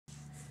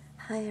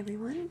Hi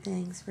everyone,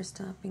 thanks for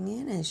stopping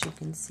in. As you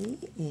can see,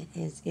 it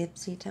is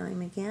Ipsy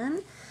time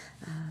again.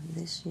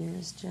 This year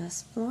is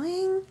just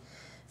flying,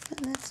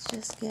 but let's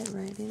just get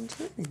right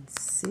into it and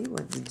see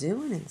what's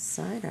doing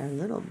inside our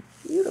little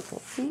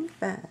beautiful pink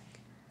bag.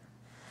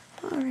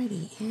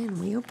 Alrighty, and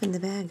we open the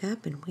bag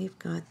up and we've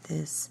got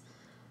this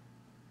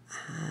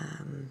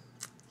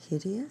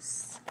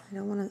hideous. I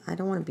don't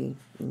want to be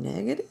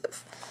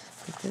negative,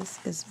 but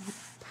this is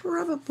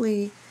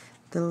probably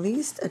the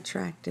least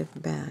attractive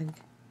bag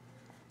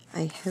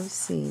I have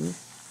seen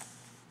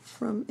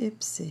from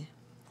Ipsy.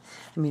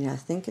 I mean, I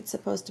think it's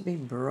supposed to be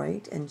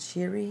bright and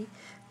cheery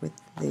with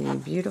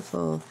the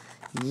beautiful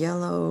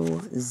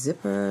yellow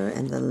zipper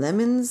and the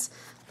lemons,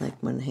 like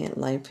when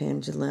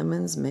life-handed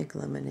lemons make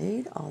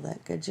lemonade, all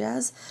that good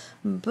jazz.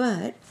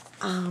 But,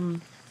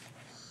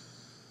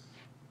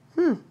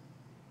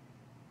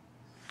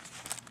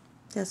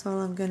 that's all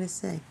I'm going to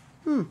say.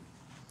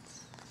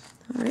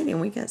 Alrighty,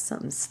 and we got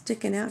something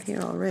sticking out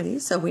here already.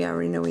 So we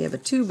already know we have a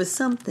tube of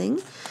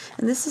something.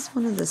 And this is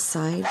one of the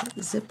side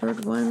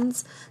zippered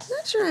ones.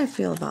 Not sure how I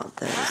feel about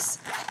those.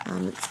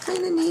 It's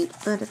kind of neat,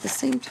 but at the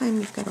same time,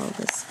 you've got all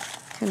this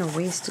kind of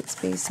wasted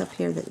space up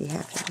here that you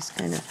have to just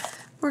kind of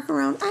work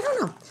around. I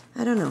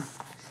don't know.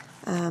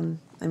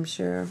 I'm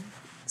sure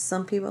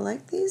some people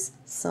like these.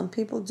 Some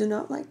people do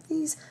not like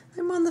these.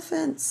 I'm on the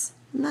fence.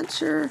 I'm not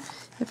sure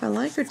if I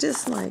like or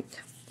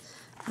dislike.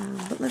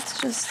 But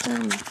let's just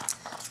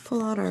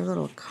pull out our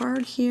little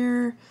card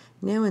here.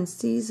 Now in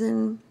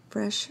season,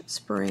 fresh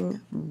spring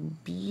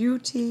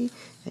beauty.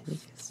 And you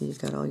can see you've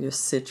got all your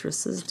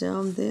citruses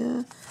down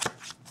there.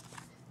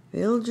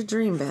 Build your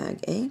dream bag,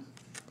 eh?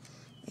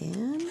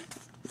 And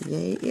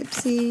yay,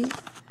 Ipsy.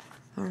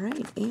 All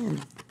right,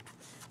 and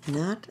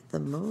not the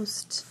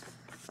most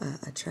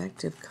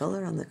attractive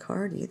color on the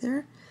card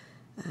either.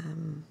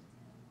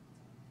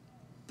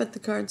 But the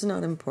card's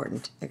not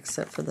important,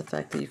 except for the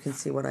fact that you can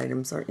see what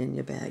items are in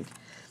your bag.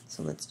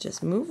 So let's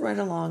just move right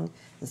along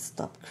and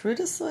stop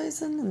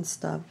criticizing and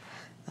stop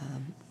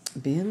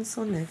being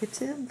so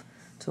negative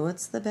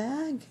towards the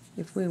bag,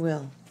 if we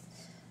will.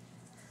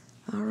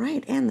 All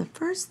right, and the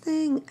first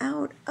thing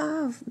out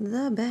of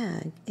the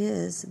bag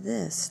is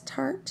this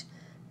Tarte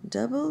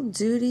Double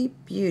Duty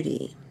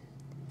Beauty.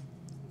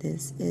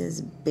 This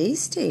is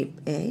base tape,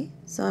 eh?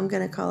 So I'm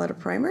going to call it a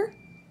primer.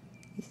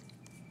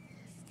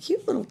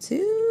 Cute little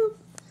tube.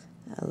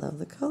 I love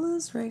the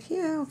colors right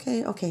here.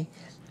 Okay.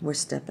 We're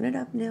stepping it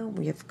up now.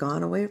 We have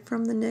gone away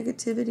from the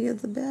negativity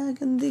of the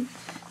bag and the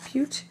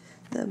puke,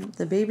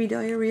 the baby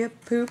diarrhea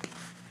poop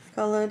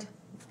colored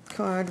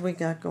card we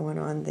got going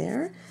on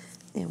there.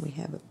 And we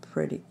have a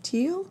pretty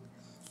teal.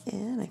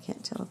 And I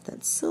can't tell if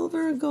that's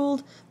silver or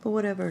gold, but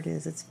whatever it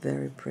is, it's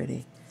very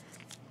pretty.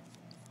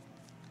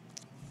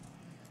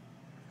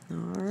 All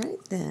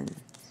right then.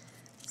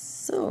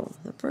 So,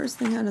 the first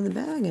thing out of the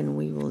bag, and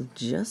we will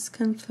just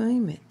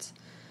confirm it.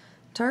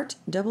 Tarte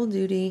Double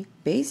Duty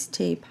Base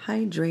Tape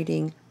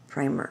Hydrating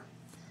Primer.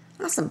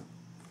 Awesome.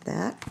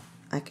 That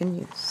I can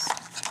use.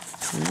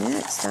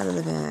 Next out of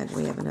the bag,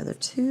 we have another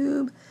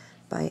tube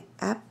by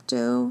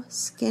Apto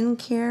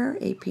Skincare,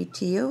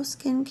 APTO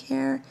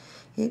Skincare.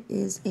 It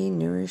is a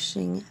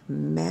nourishing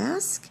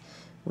mask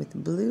with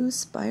blue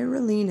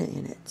spirulina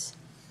in it.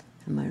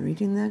 Am I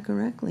reading that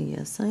correctly?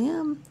 Yes, I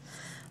am.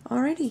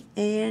 Alrighty,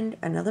 and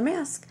another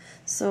mask.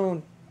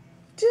 So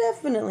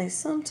definitely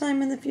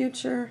sometime in the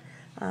future,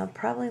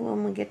 probably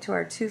when we get to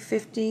our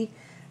 250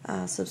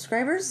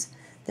 subscribers,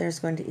 there's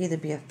going to either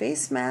be a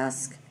face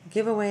mask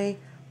giveaway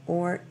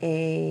or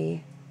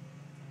a,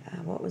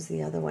 what was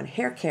the other one?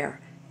 Hair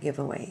care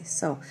giveaway.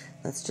 So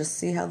let's just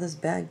see how this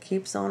bag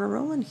keeps on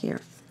rolling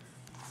here.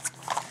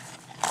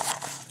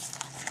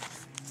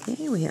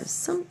 Okay, we have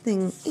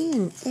something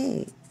in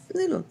a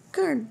little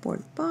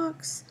cardboard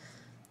box.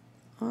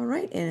 All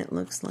right, and it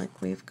looks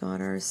like we've got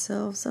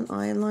ourselves an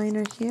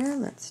eyeliner here.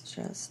 Let's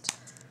just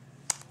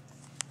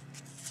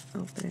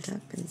open it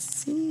up and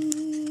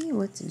see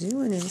what's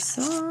doing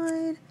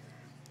inside.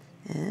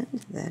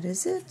 And that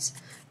is it.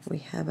 We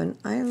have an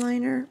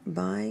eyeliner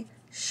by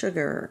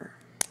Sugar.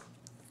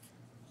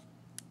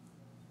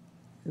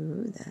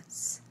 Ooh,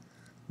 that's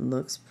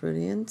looks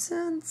pretty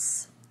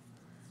intense.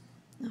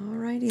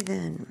 Alrighty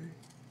then.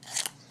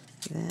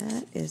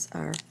 That is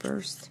our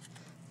first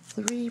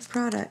 3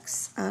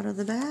 products out of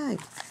the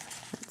bag.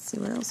 Let's see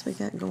what else we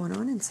got going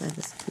on inside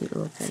this cute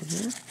little thing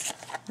here.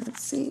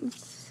 Let's see.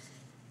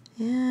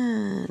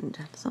 And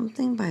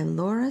something by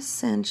Laura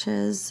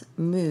Sanchez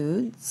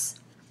Moods.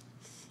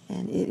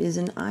 And it is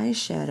an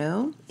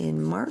eyeshadow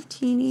in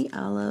Martini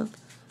Olive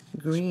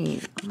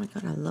Green. Oh my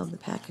god, I love the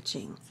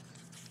packaging.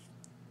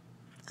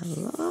 I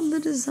love the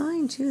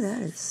design too.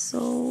 That is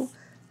so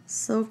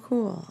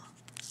cool.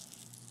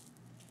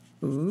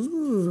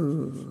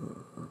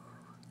 Ooh.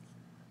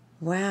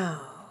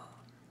 Wow.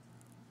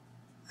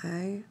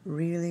 I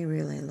really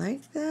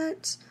like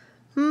that.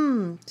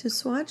 To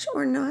swatch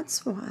or not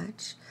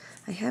swatch?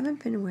 I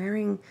haven't been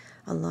wearing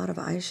a lot of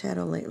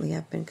eyeshadow lately.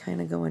 I've been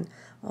kind of going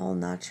all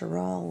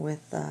natural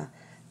with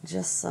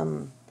just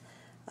some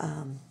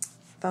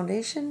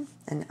foundation,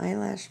 an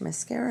eyelash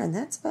mascara, and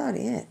that's about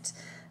it.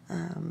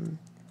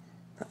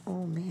 But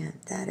oh man,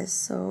 that is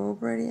so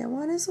pretty. I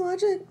want to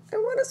swatch it. I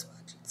want to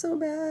swatch it so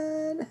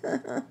bad.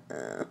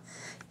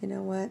 You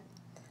know what?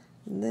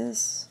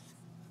 This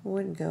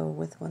would go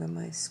with one of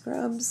my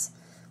scrubs.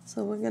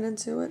 So we're going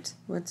to do it.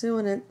 We're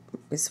doing it.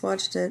 We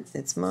swatched it.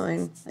 It's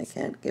mine. I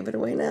can't give it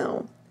away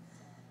now.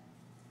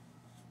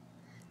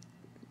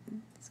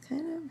 It's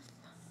kind of...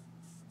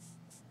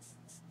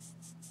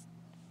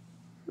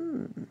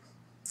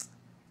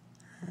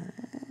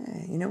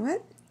 you know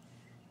what?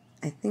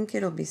 I think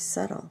it'll be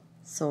subtle.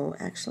 So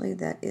actually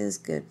that is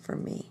good for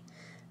me.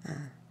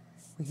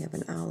 We have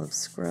an olive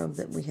scrub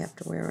that we have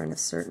to wear on a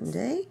certain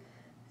day,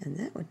 and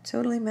that would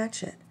totally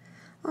match it.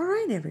 All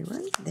right,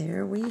 everyone.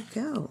 There we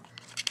go.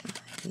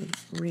 I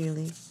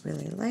really,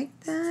 really like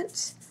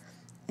that.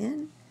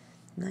 And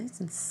nice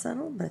and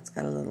subtle, but it's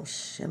got a little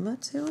shimmer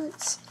to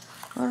it.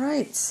 All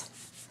right.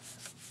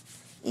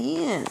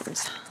 And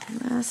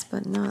last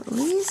but not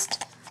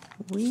least,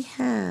 we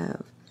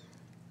have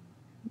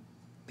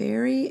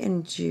Berry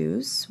and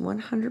Juice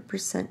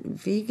 100%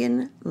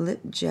 vegan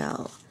lip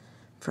gel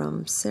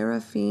from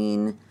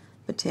Seraphine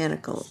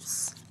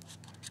Botanicals.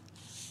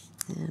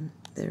 And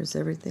there's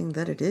everything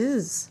that it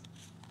is.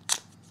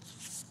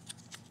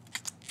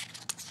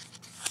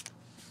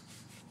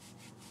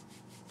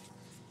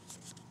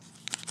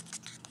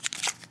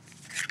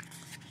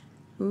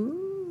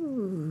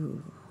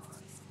 Ooh.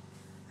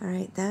 All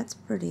right, that's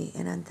pretty.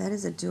 And that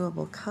is a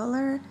doable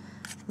color.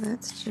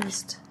 Let's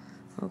just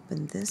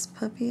open this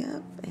puppy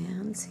up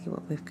and see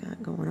what we've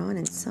got going on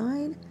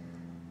inside.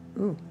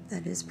 Ooh,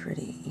 that is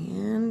pretty.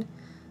 And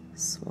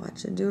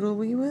swatch-a-doodle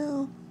we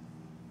will.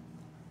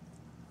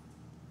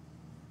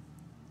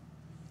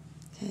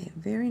 Okay,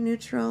 very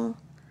neutral.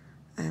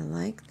 I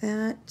like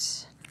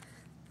that.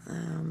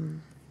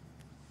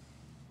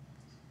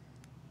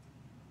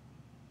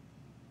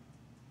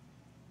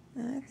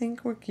 I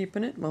think we're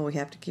keeping it. Well, we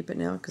have to keep it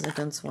now because I've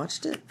done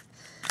swatched it.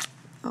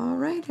 All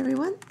right,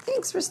 everyone.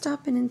 Thanks for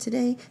stopping in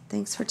today.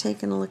 Thanks for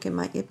taking a look at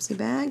my Ipsy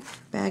bag.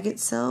 Bag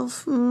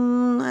itself,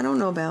 I don't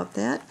know about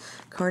that.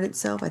 Card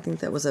itself, I think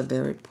that was a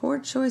very poor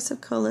choice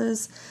of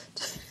colors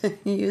to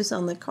use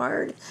on the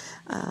card.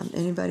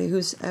 Anybody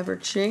who's ever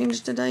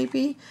changed a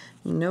diaper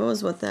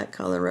knows what that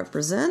color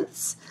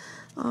represents.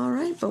 All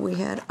right, but we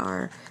had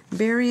our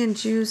Berry and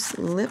Juice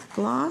Lip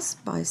Gloss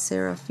by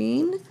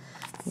Seraphine.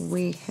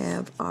 We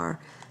have our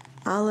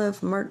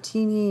Olive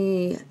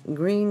Martini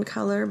Green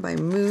color by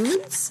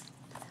Moods.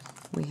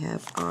 We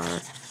have our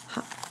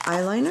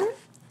eyeliner.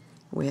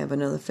 We have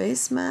another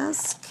face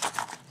mask.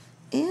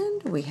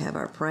 And we have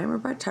our primer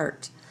by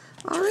Tarte.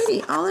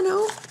 Alrighty, all in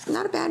all,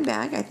 not a bad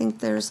bag. I think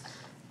there's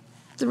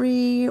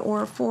 3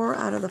 or 4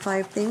 out of the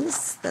 5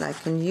 things that I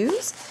can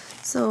use.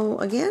 So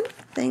again,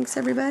 thanks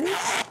everybody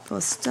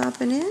for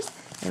stopping in,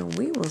 and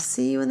we will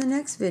see you in the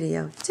next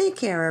video. Take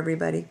care,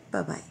 everybody.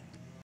 Bye-bye.